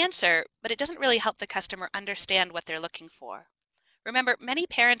 That's an answer, but it doesn't really help the customer understand what they're looking for. Remember, many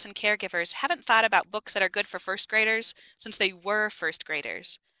parents and caregivers haven't thought about books that are good for first graders since they were first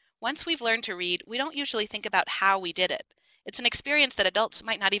graders. Once we've learned to read, we don't usually think about how we did it. It's an experience that adults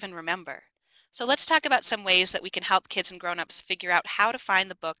might not even remember. So let's talk about some ways that we can help kids and grown-ups figure out how to find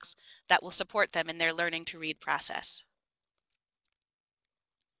the books that will support them in their learning to read process.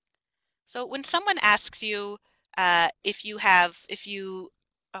 So when someone asks you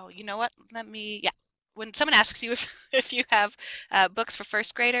oh, you know what? when someone asks you if you have books for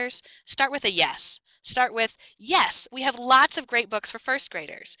first graders, start with a yes. Start with, yes, we have lots of great books for first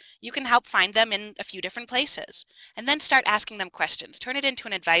graders. You can help find them in a few different places. And then start asking them questions. Turn it into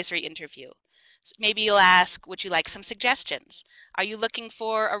an advisory interview. Maybe you'll ask, would you like some suggestions? Are you looking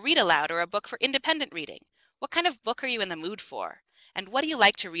for a read aloud or a book for independent reading? What kind of book are you in the mood for? And what do you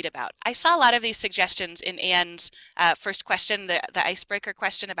like to read about? I saw a lot of these suggestions in Anne's first question, the icebreaker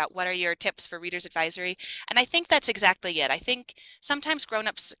question about what are your tips for reader's advisory. And I think that's exactly it. I think sometimes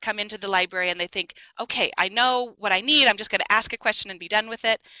grown-ups come into the library and they think, okay, I know what I need. I'm just going to ask a question and be done with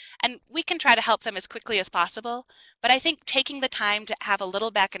it. And we can try to help them as quickly as possible. But I think taking the time to have a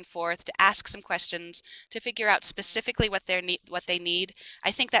little back and forth, to ask some questions, to figure out specifically what they need,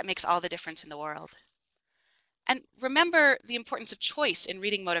 I think that makes all the difference in the world. And remember the importance of choice in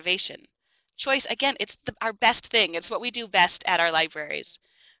reading motivation. Choice, again, it's our best thing. It's what we do best at our libraries.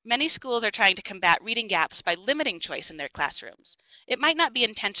 Many schools are trying to combat reading gaps by limiting choice in their classrooms. It might not be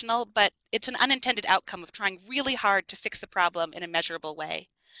intentional, but it's an unintended outcome of trying really hard to fix the problem in a measurable way.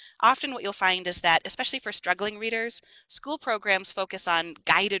 Often what you'll find is that, especially for struggling readers, school programs focus on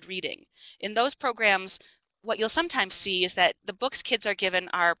guided reading. In those programs, what you'll sometimes see is that the books kids are given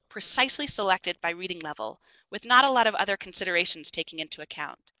are precisely selected by reading level, with not a lot of other considerations taken into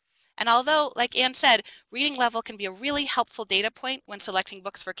account. And although, like Anne said, reading level can be a really helpful data point when selecting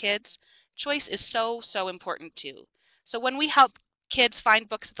books for kids, choice is so important too. So when we help kids find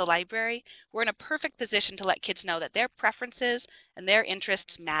books at the library, we're in a perfect position to let kids know that their preferences and their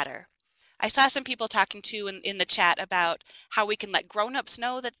interests matter. I saw some people talking too in the chat about how we can let grown-ups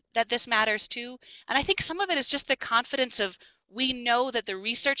know that this matters too. And I think some of it is just the confidence of we know that the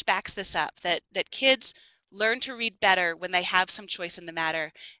research backs this up, that kids learn to read better when they have some choice in the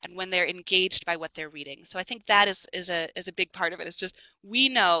matter and when they're engaged by what they're reading. So I think that is a big part of it. It's just we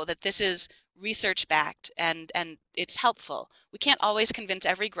know that this is research backed and it's helpful. We can't always convince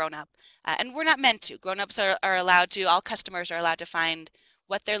every grown-up and we're not meant to. Grown-ups are allowed to, all customers are allowed to find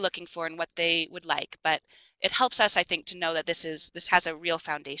what they're looking for and what they would like. But it helps us, I think, to know that this has a real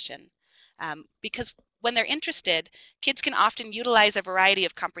foundation. Because when they're interested, kids can often utilize a variety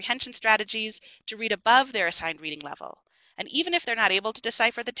of comprehension strategies to read above their assigned reading level. And even if they're not able to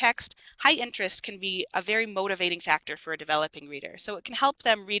decipher the text, high interest can be a very motivating factor for a developing reader. So it can help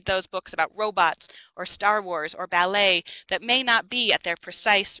them read those books about robots or Star Wars or ballet that may not be at their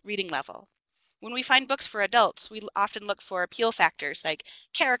precise reading level. When we find books for adults, we often look for appeal factors like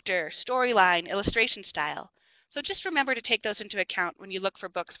character, storyline, illustration style. So just remember to take those into account when you look for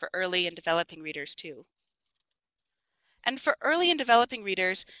books for early and developing readers too. And for early and developing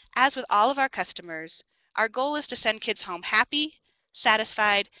readers, as with all of our customers, our goal is to send kids home happy,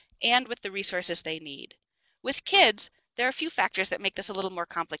 satisfied, and with the resources they need. With kids, there are a few factors that make this a little more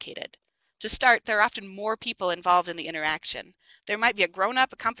complicated. To start, there are often more people involved in the interaction. There might be a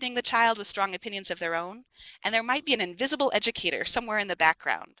grown-up accompanying the child with strong opinions of their own, and there might be an invisible educator somewhere in the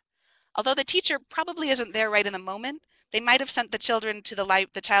background. Although the teacher probably isn't there right in the moment, they might have sent the child to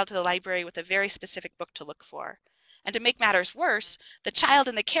the library with a very specific book to look for. And to make matters worse, the child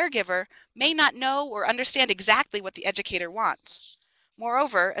and the caregiver may not know or understand exactly what the educator wants.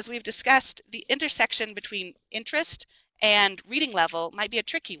 Moreover, as we've discussed, the intersection between interest and reading level might be a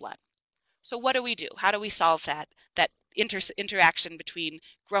tricky one. So what do we do? How do we solve that interaction between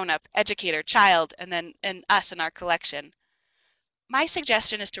grown-up, educator, child, and us and our collection? My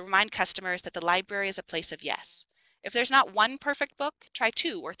suggestion is to remind customers that the library is a place of yes. If there's not one perfect book, try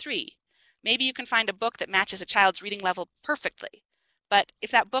 2 or 3. Maybe you can find a book that matches a child's reading level perfectly. But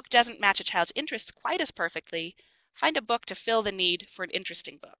if that book doesn't match a child's interests quite as perfectly, find a book to fill the need for an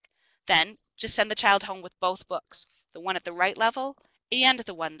interesting book. Then just send the child home with both books, the one at the right level and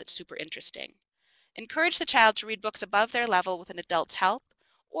the one that's super interesting. Encourage the child to read books above their level with an adult's help,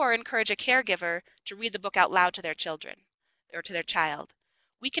 or encourage a caregiver to read the book out loud to their children or to their child.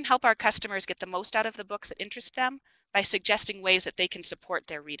 We can help our customers get the most out of the books that interest them by suggesting ways that they can support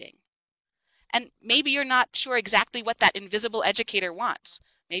their reading. And maybe you're not sure exactly what that invisible educator wants.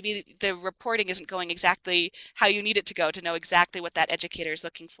 Maybe the reporting isn't going exactly how you need it to go to know exactly what that educator is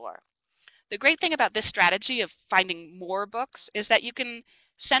looking for. The great thing about this strategy of finding more books is that you can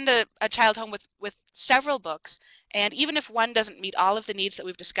send a child home with several books, and even if one doesn't meet all of the needs that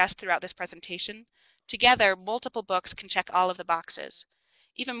we've discussed throughout this presentation, together multiple books can check all of the boxes.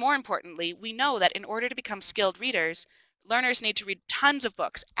 Even more importantly, we know that in order to become skilled readers, learners need to read tons of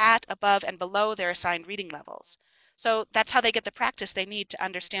books at, above, and below their assigned reading levels. So that's how they get the practice they need to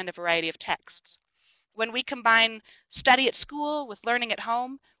understand a variety of texts. When we combine study at school with learning at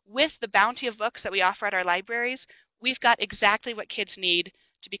home, with the bounty of books that we offer at our libraries, we've got exactly what kids need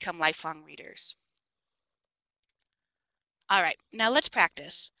to become lifelong readers. All right, now let's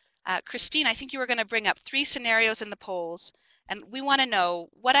practice. Christine, I think you were going to bring up 3 scenarios in the polls, and we want to know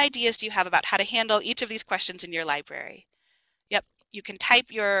what ideas do you have about how to handle each of these questions in your library? Yep, you can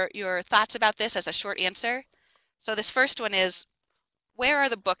type your thoughts about this as a short answer. So this first one is, where are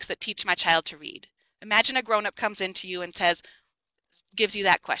the books that teach my child to read? Imagine a grown-up comes into you and gives you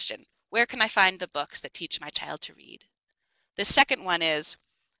that question. Where can I find the books that teach my child to read? The second one is,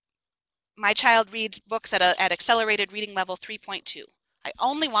 my child reads books at accelerated reading level 3.2. I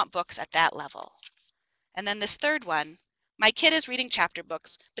only want books at that level. And then this third one, my kid is reading chapter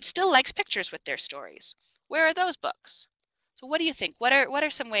books, but still likes pictures with their stories. Where are those books? So what do you think? What are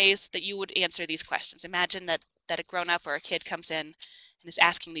some ways that you would answer these questions? Imagine that a grown-up or a kid comes in and is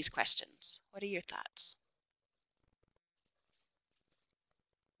asking these questions. What are your thoughts?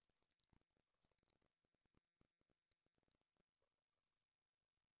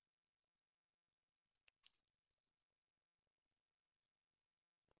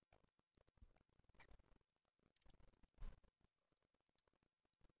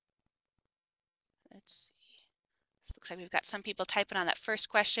 Let's see. This looks like we've got some people typing on that first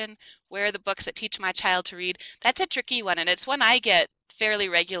question. Where are the books that teach my child to read? That's a tricky one, and it's one I get fairly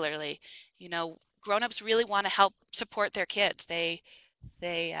regularly. You know, grown-ups really want to help support their kids. They're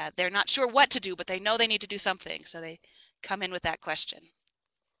not sure what to do, but they know they need to do something, so they come in with that question.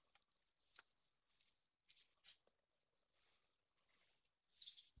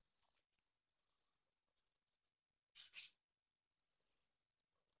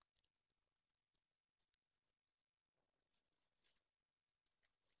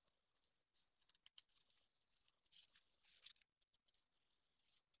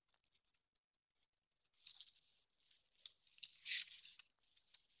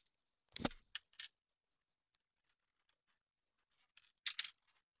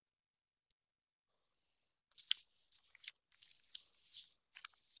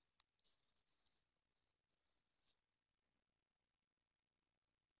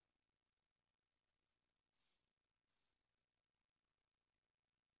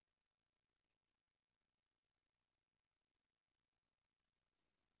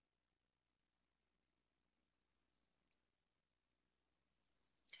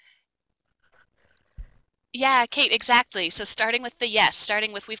 Yeah, Kate, exactly. So starting with the yes,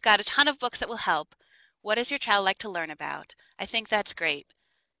 starting with we've got a ton of books that will help. What does your child like to learn about? I think that's great.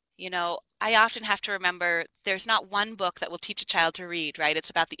 You know, I often have to remember there's not one book that will teach a child to read, right? It's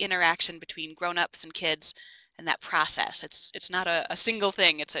about the interaction between grown-ups and kids and that process. It's not a single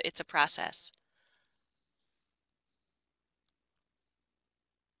thing, it's a process.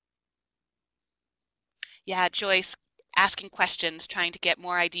 Yeah, Joyce, asking questions, trying to get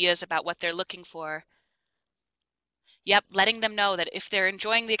more ideas about what they're looking for. Yep, letting them know that if they're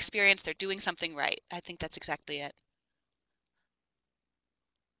enjoying the experience, they're doing something right. I think that's exactly it.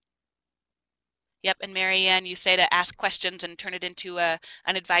 Yep, and Marianne, you say to ask questions and turn it into an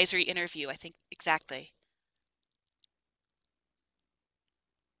advisory interview. I think exactly.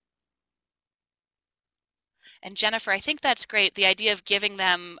 And Jennifer, I think that's great. The idea of giving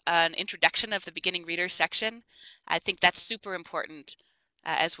them an introduction of the beginning reader section, I think that's super important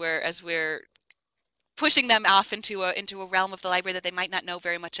as we're pushing them off into a realm of the library that they might not know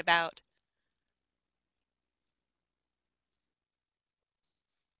very much about.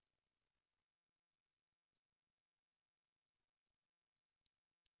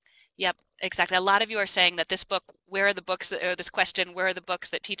 Yep, exactly. A lot of you are saying that this book, where are the books that, or this question, where are the books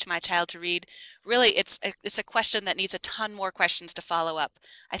that teach my child to read? Really, it's a question that needs a ton more questions to follow up.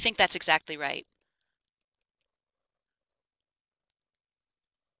 I think that's exactly right.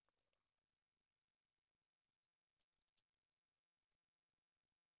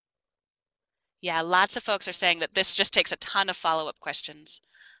 Yeah, lots of folks are saying that this just takes a ton of follow-up questions.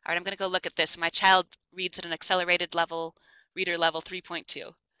 All right, I'm going to go look at this. My child reads at an accelerated level, reader level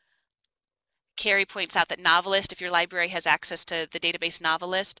 3.2. Carrie points out that Novelist, if your library has access to the database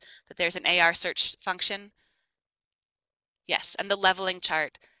Novelist, that there's an AR search function. Yes, and the leveling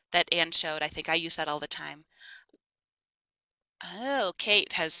chart that Anne showed, I think I use that all the time. Oh,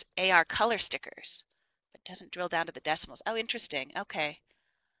 Kate has AR color stickers, but doesn't drill down to the decimals. Oh, interesting. Okay.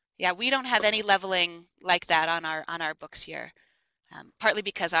 Yeah, we don't have any leveling like that on our books here. Partly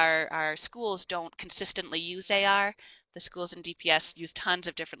because our schools don't consistently use AR. The schools in DPS use tons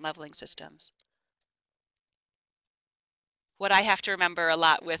of different leveling systems. What I have to remember a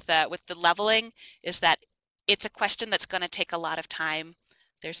lot with the leveling is that it's a question that's going to take a lot of time.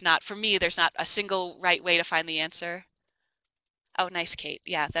 For me, there's not a single right way to find the answer. Oh, nice, Kate.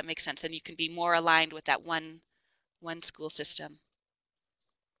 Yeah, that makes sense. Then you can be more aligned with that one school system.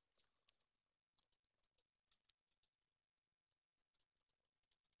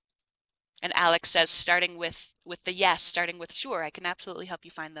 And Alex says, starting with the yes, starting with sure, I can absolutely help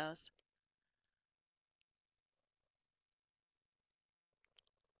you find those.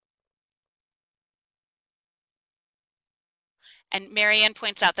 And Marianne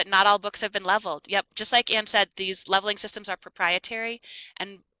points out that not all books have been leveled. Yep, just like Anne said, these leveling systems are proprietary,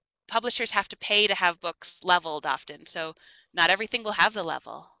 and publishers have to pay to have books leveled often, so not everything will have the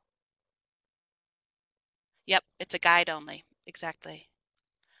level. Yep, it's a guide only, exactly.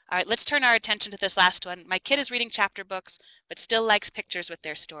 All right, let's turn our attention to this last one. My kid is reading chapter books, but still likes pictures with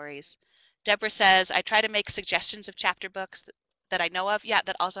their stories. Deborah says, I try to make suggestions of chapter books that I know of, yeah,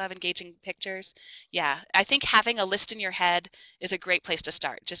 that also have engaging pictures. Yeah, I think having a list in your head is a great place to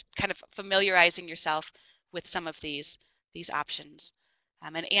start, just kind of familiarizing yourself with some of these options.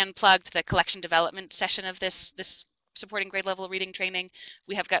 And Anne plugged the collection development session of this supporting grade level reading training.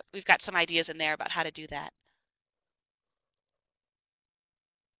 We've got some ideas in there about how to do that.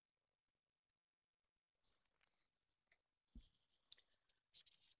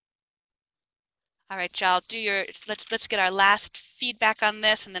 All right, y'all, let's get our last feedback on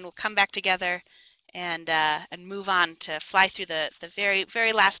this, and then we'll come back together and move on to fly through the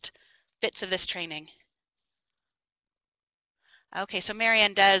very last bits of this training. Okay, so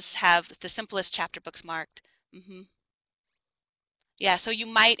Marianne does have the simplest chapter books marked. Yeah, so you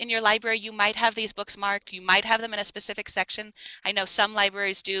might, in your library, you might have these books marked. You might have them in a specific section. I know some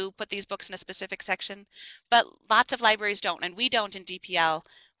libraries do put these books in a specific section, but lots of libraries don't, and we don't in DPL.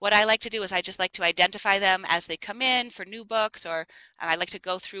 What I like to do is I just like to identify them as they come in for new books, or I like to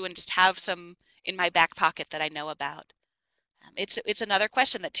go through and just have some in my back pocket that I know about. It's another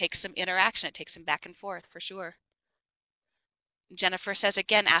question that takes some interaction. It takes some back and forth for sure. Jennifer says,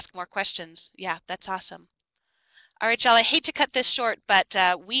 again, ask more questions. Yeah, that's awesome. All right, y'all, I hate to cut this short, but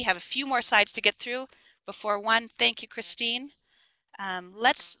we have a few more slides to get through before 1. Thank you, Christine.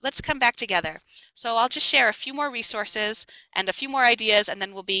 Let's come back together. So I'll just share a few more resources and a few more ideas, and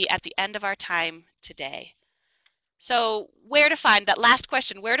then we'll be at the end of our time today. So where to find, that last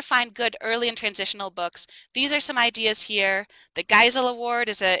question, where to find good early and transitional books. These are some ideas here. The Geisel Award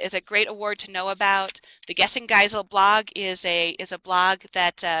is a great award to know about. The Guessing Geisel blog is a blog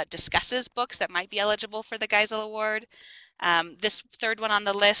that discusses books that might be eligible for the Geisel Award. This third one on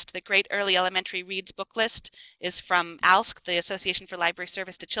the list, the Great Early Elementary Reads book list, is from ALSC, the Association for Library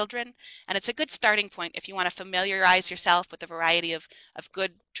Service to Children, and it's a good starting point if you want to familiarize yourself with a variety of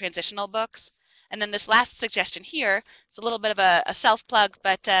good transitional books. And then this last suggestion here, it's a little bit of a self-plug,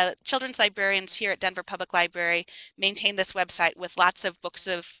 but children's librarians here at Denver Public Library maintain this website with lots of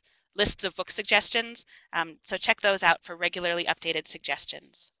lists of book suggestions, so check those out for regularly updated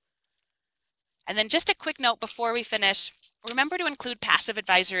suggestions. And then just a quick note before we finish, remember to include passive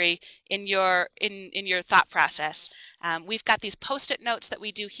advisory in your thought process. We've got these post-it notes that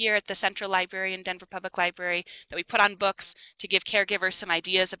we do here at the Central Library in Denver Public Library that we put on books to give caregivers some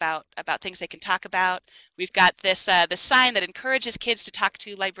ideas about things they can talk about. We've got this sign that encourages kids to talk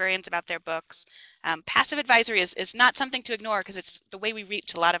to librarians about their books. Passive advisory is not something to ignore because it's the way we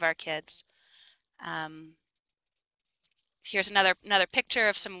reach a lot of our kids. Here's another picture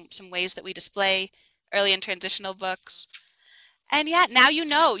of some ways that we display early and transitional books. And yeah, now you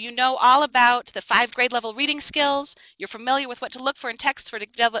know all about the 5 grade level reading skills. You're familiar with what to look for in texts for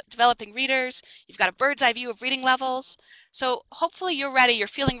developing readers. You've got a bird's eye view of reading levels. So hopefully you're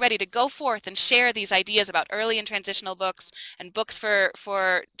feeling ready to go forth and share these ideas about early and transitional books and books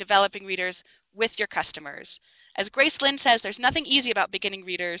for developing readers with your customers. As Grace Lynn says, there's nothing easy about beginning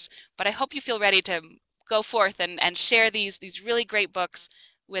readers, but I hope you feel ready to go forth and share these really great books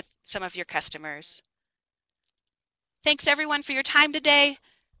with some of your customers. Thanks everyone for your time today.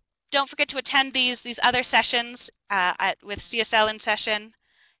 Don't forget to attend these other sessions with CSL in session.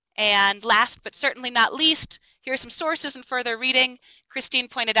 And last but certainly not least, here are some sources and further reading. Christine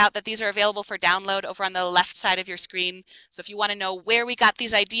pointed out that these are available for download over on the left side of your screen. So if you want to know where we got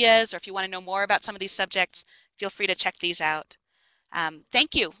these ideas or if you want to know more about some of these subjects, feel free to check these out.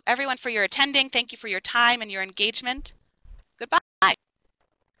 Thank you everyone for your attending. Thank you for your time and your engagement.